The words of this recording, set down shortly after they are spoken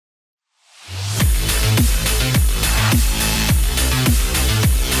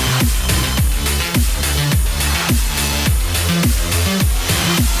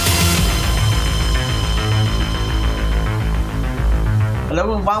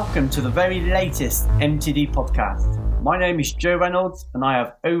welcome to the very latest MTD Podcast. My name is Joe Reynolds and I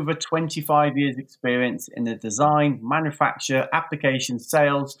have over 25 years experience in the design, manufacture, application,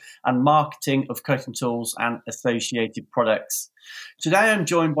 sales and marketing of cutting tools and associated products. Today I'm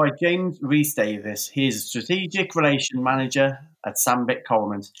joined by James Rees-Davis. He is a Strategic Relation Manager at Sandvik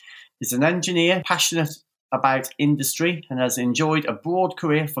Coromant. He's an engineer passionate about industry and has enjoyed a broad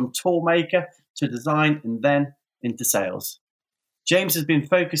career from toolmaker to design and then into sales. James has been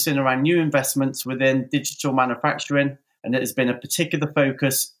focusing around new investments within digital manufacturing, and it has been a particular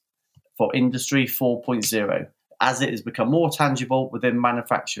focus for Industry 4.0 as it has become more tangible within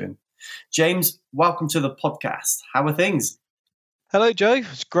manufacturing. James, welcome to the podcast. How are things? Hello, Joe.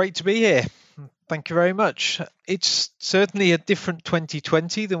 It's great to be here. Thank you very much. It's certainly a different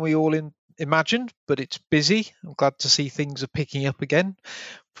 2020 than we all imagined, but it's busy. I'm glad to see things are picking up again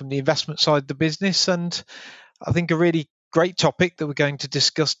from the investment side of the business. And I think a really great topic that we're going to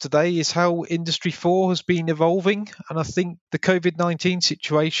discuss today is how Industry 4 has been evolving. And I think the COVID-19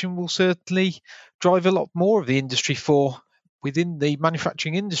 situation will certainly drive a lot more of the Industry 4 within the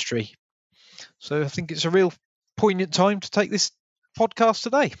manufacturing industry. So I think it's a real poignant time to take this podcast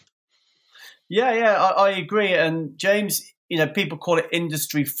today. Yeah, I agree. And James, people call it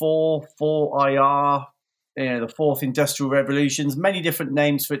Industry 4, 4IR, the fourth industrial revolutions, many different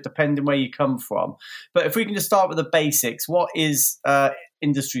names for it depending where you come from. But if we can just start with the basics, what is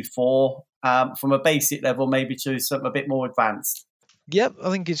Industry 4 from a basic level, maybe to something a bit more advanced? Yep, I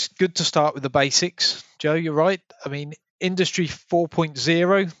think it's good to start with the basics. Joe, you're right. I mean, Industry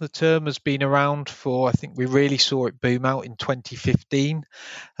 4.0, the term has been around for, I think we really saw it boom out in 2015.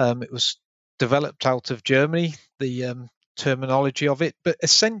 It was developed out of Germany, the terminology of it, but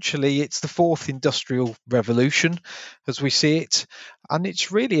essentially it's the fourth industrial revolution as we see it, and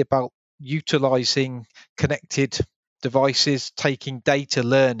it's really about utilizing connected devices, taking data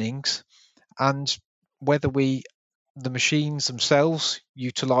learnings, and whether the machines themselves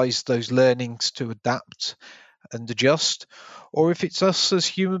utilize those learnings to adapt and adjust, or if it's us as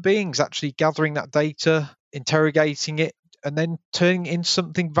human beings actually gathering that data, interrogating it, and then turning it into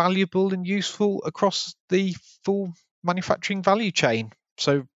something valuable and useful across the full manufacturing value chain.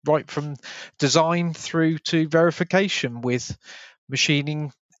 So right from design through to verification with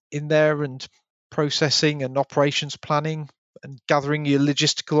machining in there and processing and operations planning and gathering your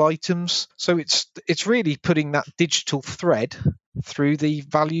logistical items. So it's really putting that digital thread through the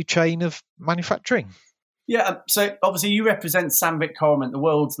value chain of manufacturing. Yeah, so obviously you represent Sandvik Coromant, the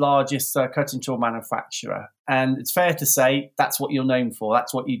world's largest cutting tool manufacturer. And it's fair to say that's what you're known for.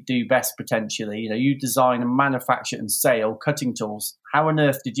 That's what you do best potentially. You design and manufacture and sell cutting tools. How on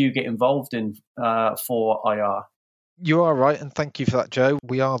earth did you get involved in 4IR? You are right, and thank you for that, Joe.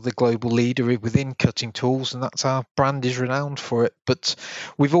 We are the global leader within cutting tools, and that's our brand is renowned for it. But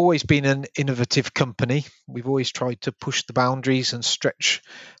we've always been an innovative company. We've always tried to push the boundaries and stretch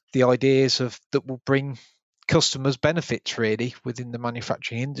the ideas that will bring customers benefits really within the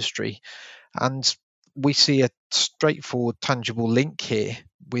manufacturing industry. And we see a straightforward, tangible link here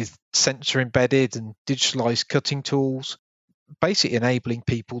with sensor embedded and digitalized cutting tools, basically enabling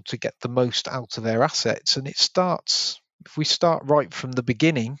people to get the most out of their assets. And if we start right from the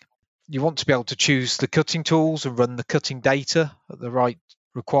beginning, you want to be able to choose the cutting tools and run the cutting data at the right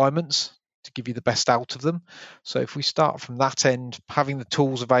requirements to give you the best out of them. So if we start from that end, having the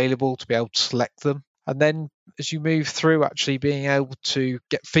tools available to be able to select them, and then as you move through actually being able to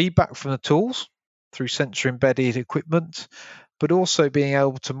get feedback from the tools through sensor embedded equipment, but also being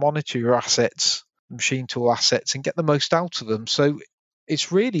able to monitor your assets, machine tool assets, and get the most out of them. So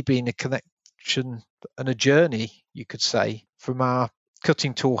it's really been a connection and a journey, you could say, from our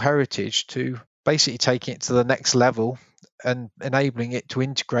cutting tool heritage to basically taking it to the next level and enabling it to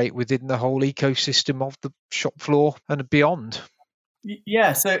integrate within the whole ecosystem of the shop floor and beyond.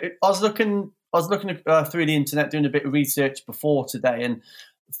 Yeah, so I was looking through the internet, doing a bit of research before today, and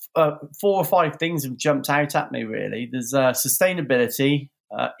 4 or 5 things have jumped out at me, really. There's sustainability,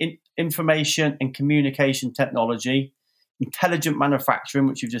 information and communication technology, intelligent manufacturing,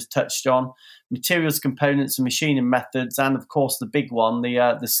 which you've just touched on, materials, components and machining methods, and of course the big one,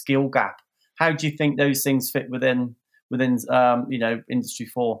 the skill gap. How do you think those things fit within Industry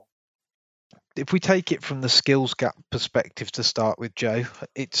 4? If we take it from the skills gap perspective to start with, Joe,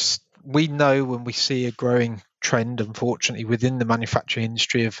 we know when we see a growing trend, unfortunately, within the manufacturing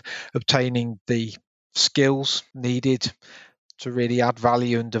industry of obtaining the skills needed to really add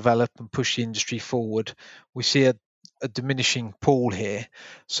value and develop and push the industry forward, we see a diminishing pool here.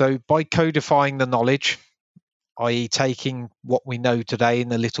 So by codifying the knowledge, i.e. taking what we know today in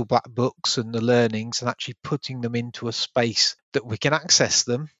the little black books and the learnings and actually putting them into a space that we can access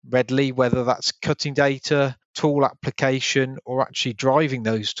them readily, whether that's cutting data, tool application, or actually driving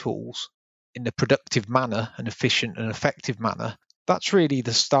those tools in a productive manner, an efficient and effective manner. That's really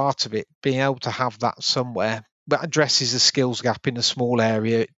the start of it, being able to have that somewhere. That addresses the skills gap in a small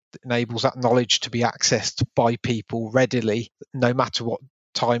area. It enables that knowledge to be accessed by people readily, no matter what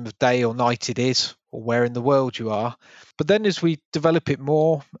time of day or night it is, or where in the world you are. But then as we develop it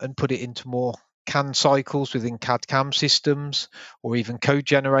more and put it into more CAN cycles within CAD/CAM systems, or even code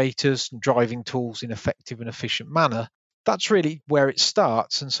generators and driving tools in effective and efficient manner, that's really where it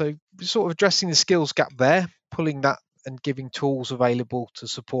starts. And so we're sort of addressing the skills gap there, pulling that and giving tools available to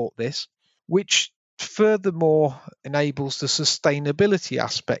support this, which furthermore enables the sustainability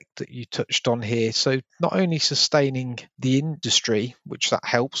aspect that you touched on here. So not only sustaining the industry, which that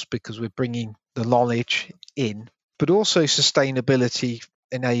helps because we're bringing the knowledge in, but also sustainability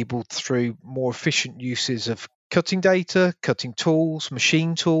enabled through more efficient uses of cutting data, cutting tools,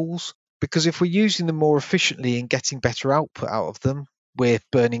 machine tools, because if we're using them more efficiently and getting better output out of them, we're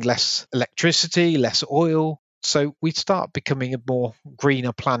burning less electricity, less oil. So we start becoming a more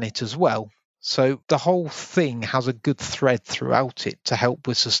greener planet as well. So the whole thing has a good thread throughout it to help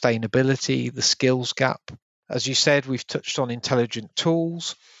with sustainability, the skills gap. As you said, we've touched on intelligent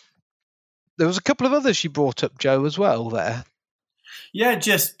tools. There was a couple of others you brought up, Joe, as well there. Yeah,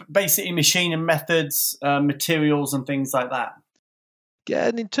 just basically machining methods, materials and things like that. Yeah,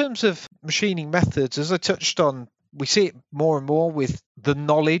 and in terms of machining methods, as I touched on, we see it more and more with the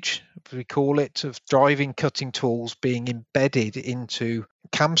knowledge, as we call it, of driving cutting tools being embedded into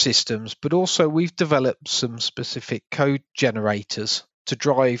CAM systems, but also we've developed some specific code generators to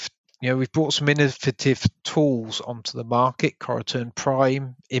drive. We've brought some innovative tools onto the market, Coroturn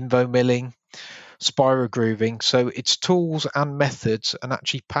Prime, Invo milling, spiral grooving. So it's tools and methods and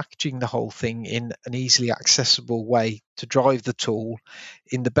actually packaging the whole thing in an easily accessible way to drive the tool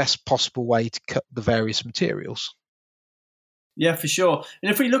in the best possible way to cut the various materials. Yeah, for sure. And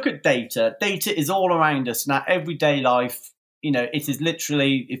if we look at data is all around us in our everyday life. It is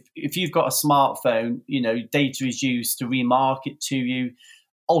literally, if you've got a smartphone, data is used to remarket to you,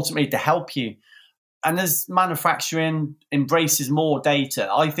 ultimately to help you. And as manufacturing embraces more data,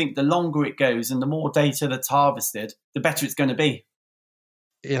 I think the longer it goes and the more data that's harvested, the better it's going to be.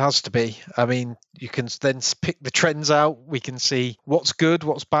 It has to be. I mean, you can then pick the trends out. We can see what's good,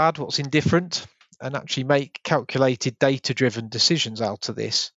 what's bad, what's indifferent, and actually make calculated data-driven decisions out of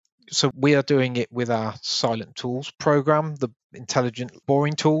this. So we are doing it with our Silent Tools program, the intelligent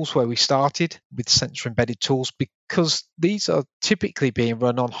boring tools where we started with sensor embedded tools, because these are typically being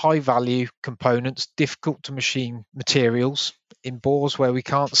run on high value components, difficult to machine materials in bores where we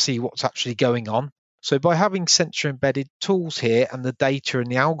can't see what's actually going on. So by having sensor embedded tools here and the data and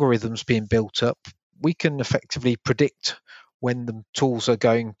the algorithms being built up, we can effectively predict when the tools are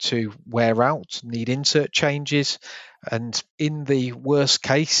going to wear out, need insert changes. And in the worst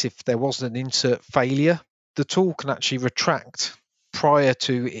case, if there was an insert failure, the tool can actually retract prior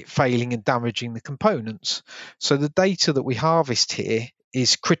to it failing and damaging the components. So the data that we harvest here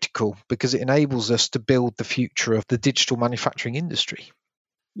is critical because it enables us to build the future of the digital manufacturing industry.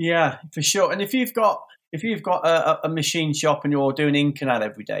 Yeah, for sure. And if you've got a machine shop and you're doing in-canal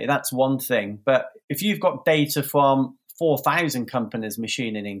every day, that's one thing. But if you've got data from 4,000 companies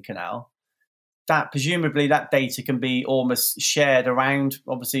machining in-canal, that presumably that data can be almost shared around,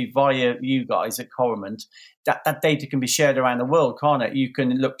 obviously via you guys at Coromant. That data can be shared around the world, can't it? You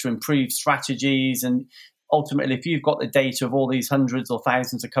can look to improve strategies, and ultimately, if you've got the data of all these hundreds or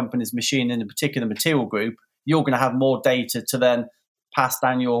thousands of companies machining in a particular material group, you're going to have more data to then pass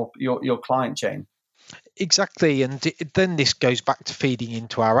down your client chain. Exactly. And then this goes back to feeding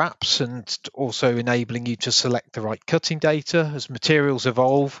into our apps and also enabling you to select the right cutting data. As materials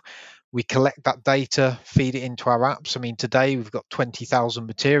evolve, we collect that data, feed it into our apps. I mean, today we've got 20,000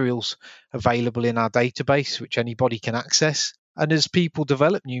 materials available in our database, which anybody can access. And as people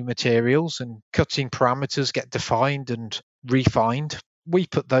develop new materials and cutting parameters get defined and refined, we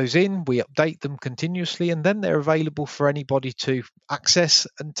put those in, we update them continuously, and then they're available for anybody to access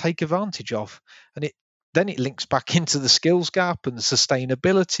and take advantage of. And then it links back into the skills gap and the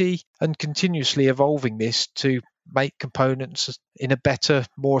sustainability and continuously evolving this to make components in a better,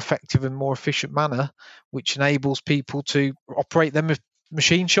 more effective and more efficient manner, which enables people to operate them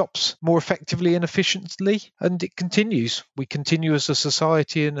machine shops more effectively and efficiently. And it continues. We continue as a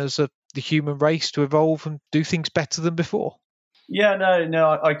society and as the human race to evolve and do things better than before. Yeah,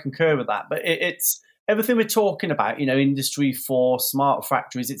 no, I concur with that. But it's everything we're talking about, Industry 4, smart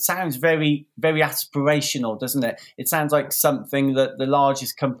factories, it sounds very, very aspirational, doesn't it? It sounds like something that the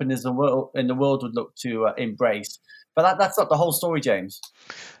largest companies in the world would look to embrace. But that's not the whole story, James.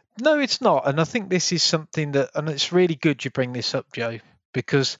 No, it's not. And I think this is something that, and it's really good you bring this up, Joe,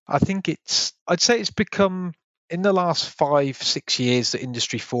 because I think I'd say it's become, in the last 5-6 years that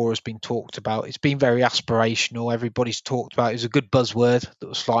Industry 4 has been talked about, it's been very aspirational. Everybody's talked about it. It's a good buzzword that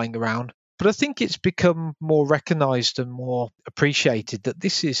was flying around. But I think it's become more recognised and more appreciated that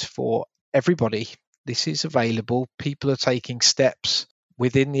this is for everybody. This is available. People are taking steps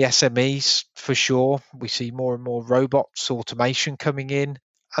within the SMEs for sure. We see more and more robots, automation coming in.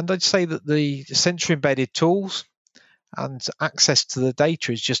 And I'd say that the sensor embedded tools and access to the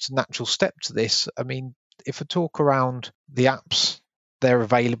data is just a natural step to this. I mean, if I talk around the apps, they're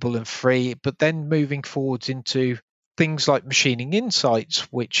available and free, but then moving forwards into things like machining insights,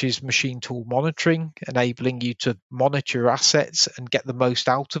 which is machine tool monitoring, enabling you to monitor your assets and get the most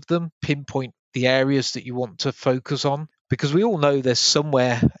out of them, pinpoint the areas that you want to focus on, because we all know there's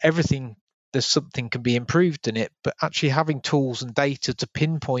something can be improved in it, but actually having tools and data to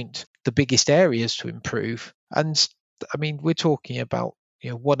pinpoint the biggest areas to improve. And I mean, we're talking about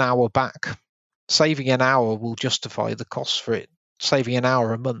 1 hour back. Saving an hour will justify the cost for it. Saving an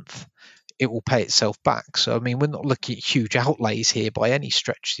hour a month, it will pay itself back. So I mean, we're not looking at huge outlays here by any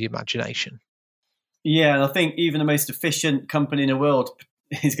stretch of the imagination. Yeah, and I think even the most efficient company in the world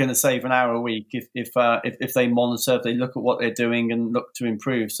is going to save an hour a week if they monitor, if they look at what they're doing and look to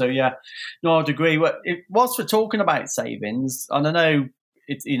improve. So yeah, no, I'd agree. Whilst we're talking about savings, and I know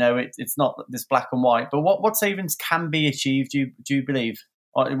it's not this black and white, but what savings can be achieved? Do you believe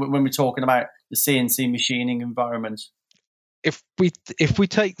when we're talking about the CNC machining environment? If we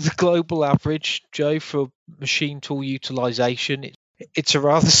take the global average, Joe, for machine tool utilization, it's a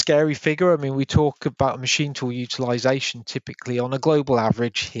rather scary figure. I mean, we talk about machine tool utilization typically on a global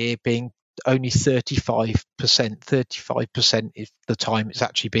average here being only 35%. 35% is the time it's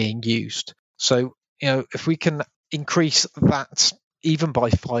actually being used. So, if we can increase that even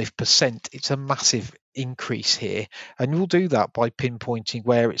by 5%, it's a massive increase here. And we'll do that by pinpointing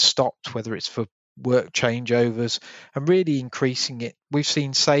where it stopped, whether it's for work changeovers, and really increasing it. We've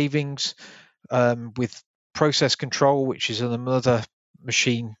seen savings with process control, which is another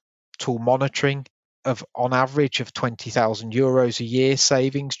machine tool monitoring, of on average of €20,000 a year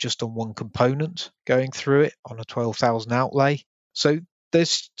savings just on one component going through it on a 12,000 outlay. So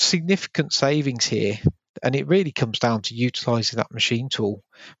there's significant savings here, and it really comes down to utilizing that machine tool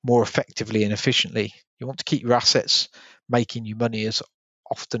more effectively and efficiently. You want to keep your assets making you money as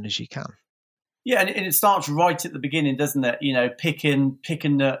often as you can. Yeah, and it starts right at the beginning, doesn't it? Picking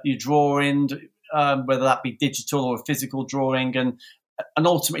your drawing, whether that be digital or physical drawing, and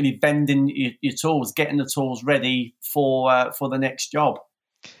ultimately vending your tools, getting the tools ready for the next job.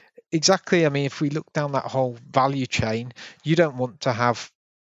 Exactly. I mean, if we look down that whole value chain, you don't want to have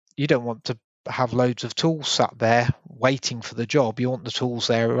loads of tools sat there waiting for the job. You want the tools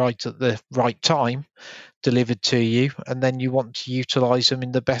there right at the right time, delivered to you, and then you want to utilize them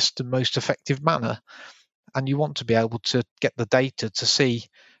in the best and most effective manner. And you want to be able to get the data to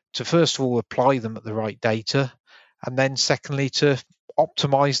first of all apply them at the right data, and then secondly to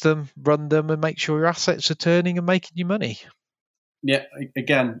optimize them, run them, and make sure your assets are turning and making you money. Yeah,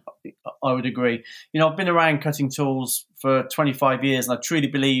 again, I would agree. I've been around cutting tools for 25 years, and I truly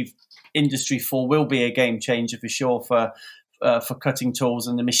believe Industry 4 will be a game changer for sure for cutting tools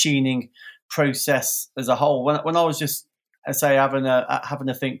and the machining process as a whole. When I was just, I say, having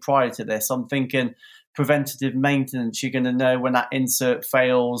a think prior to this, I'm thinking preventative maintenance. You're going to know when that insert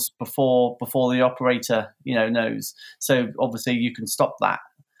fails before the operator knows. So obviously you can stop that.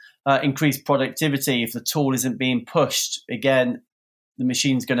 Increased productivity. If the tool isn't being pushed, again, the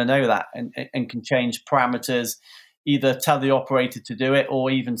machine's going to know that and can change parameters. Either tell the operator to do it,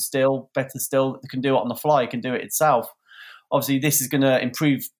 or even better still, it can do it on the fly. It can do it itself. Obviously, this is going to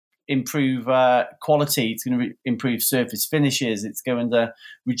improve quality. It's going to improve surface finishes. It's going to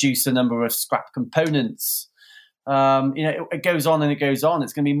reduce the number of scrap components. It goes on and it goes on.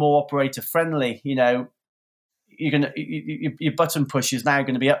 It's going to be more operator friendly. Your button pushers now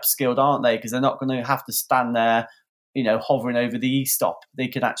going to be upskilled, aren't they? Because they're not going to have to stand there, hovering over the e-stop. They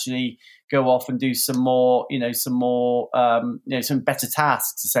can actually go off and do some better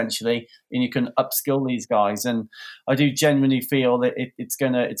tasks essentially, and you can upskill these guys. And I do genuinely feel that it's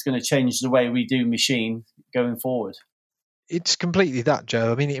going to change the way we do machine going forward. It's completely that,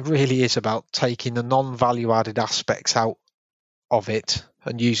 Joe. I mean, it really is about taking the non-value added aspects out of it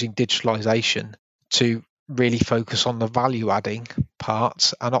and using digitalization to really focus on the value-adding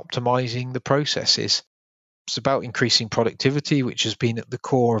parts and optimizing the processes. It's about increasing productivity, which has been at the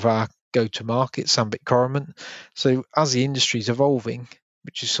core of our go-to-market, Sandvik Coromant. So as the industry is evolving,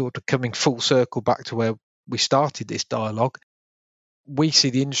 which is sort of coming full circle back to where we started this dialogue, we see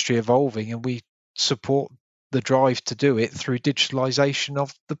the industry evolving and we support the drive to do it through digitalization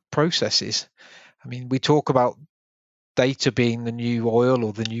of the processes. I mean, we talk about data being the new oil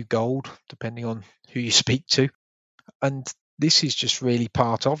or the new gold, depending on who you speak to. And this is just really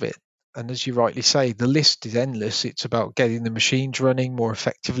part of it. And as you rightly say, the list is endless. It's about getting the machines running more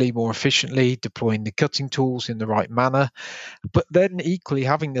effectively, more efficiently, deploying the cutting tools in the right manner, but then equally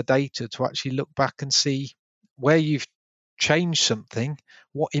having the data to actually look back and see where you've changed something,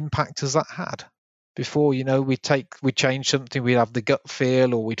 what impact has that had? Before, we'd change something, we'd have the gut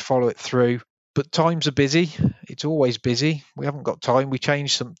feel or we'd follow it through. But times are busy. It's always busy. We haven't got time. We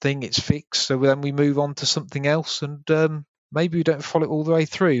change something, it's fixed. So then we move on to something else and maybe we don't follow it all the way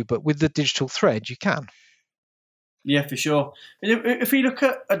through. But with the digital thread, you can. Yeah, for sure. If we look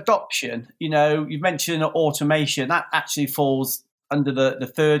at adoption, you've mentioned automation. That actually falls under the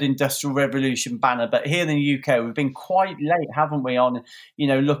third industrial revolution banner. But here in the UK, we've been quite late, haven't we, on,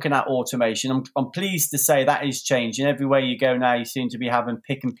 looking at automation. I'm pleased to say that is changing. Everywhere you go now, you seem to be having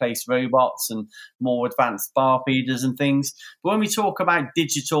pick and place robots and more advanced bar feeders and things. But when we talk about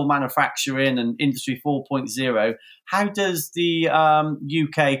digital manufacturing and Industry 4.0, how does the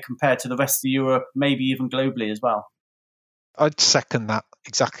UK compare to the rest of Europe, maybe even globally as well? I'd second that,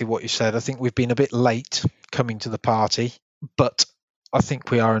 exactly what you said. I think we've been a bit late coming to the party, but I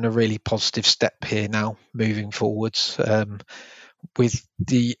think we are in a really positive step here now, moving forwards, with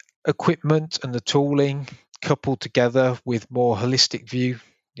the equipment and the tooling coupled together with more holistic view,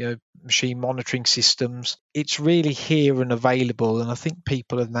 machine monitoring systems. It's really here and available, and I think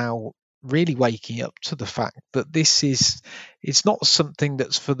people are now really waking up to the fact that it's not something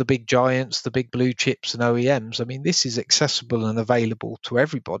that's for the big giants, the big blue chips and OEMs. I mean, this is accessible and available to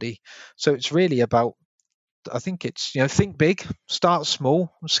everybody. So it's really about, I think it's, think big, start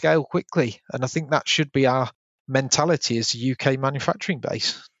small and scale quickly. And I think that should be our mentality as a UK manufacturing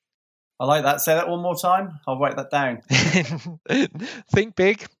base. I like that. Say that one more time. I'll write that down. Think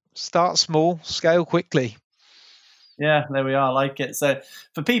big, start small, scale quickly. Yeah, there we are. I like it. So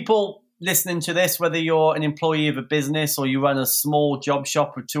for people listening to this, whether you're an employee of a business or you run a small job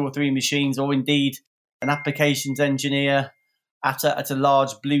shop with 2 or 3 machines, or indeed an applications engineer at a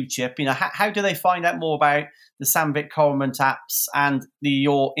large blue chip, how do they find out more about the Sandvik Coromant apps and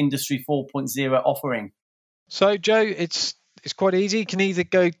your Industry 4.0 offering? So, Joe, it's quite easy. You can either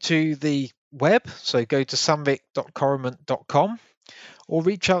go to the web, so go to sandvik.coromant.com, or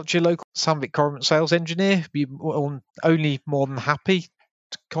reach out to your local Sandvik Coromant sales engineer. Be only more than happy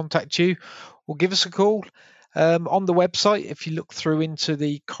to contact you, or give us a call. On the website, if you look through into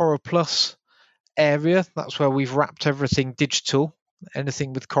the Cora Plus area, that's where we've wrapped everything digital,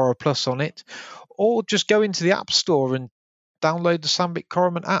 anything with Cora Plus on it, or just go into the App Store and download the Sandvik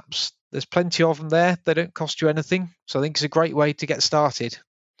Coromant apps. There's plenty of them there. They don't cost you anything, so I think it's a great way to get started.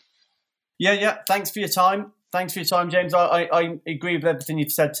 Yeah. Thanks for your time, James. I agree with everything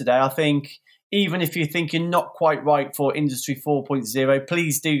you've said today. I think even if you think you're not quite right for Industry 4.0,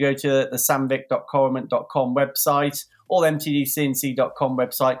 please do go to the sandvik.coromant.com website or mtdcnc.com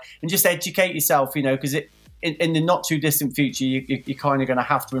website and just educate yourself, because in the not too distant future, you're kind of going to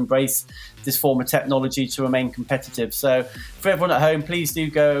have to embrace this form of technology to remain competitive. So for everyone at home, please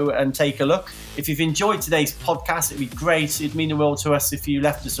do go and take a look. If you've enjoyed today's podcast, it'd be great. It'd mean the world to us if you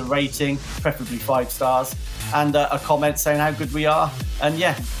left us a rating, preferably 5 stars, and a comment saying how good we are. And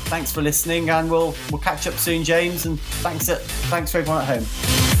yeah, thanks for listening, and we'll catch up soon, James. And thanks for everyone at home.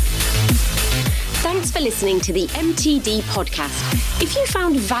 Thanks for listening to the MTD Podcast. If you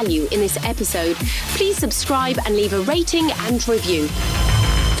found value in this episode, please subscribe and leave a rating and review.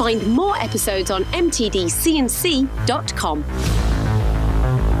 Find more episodes on mtdcnc.com.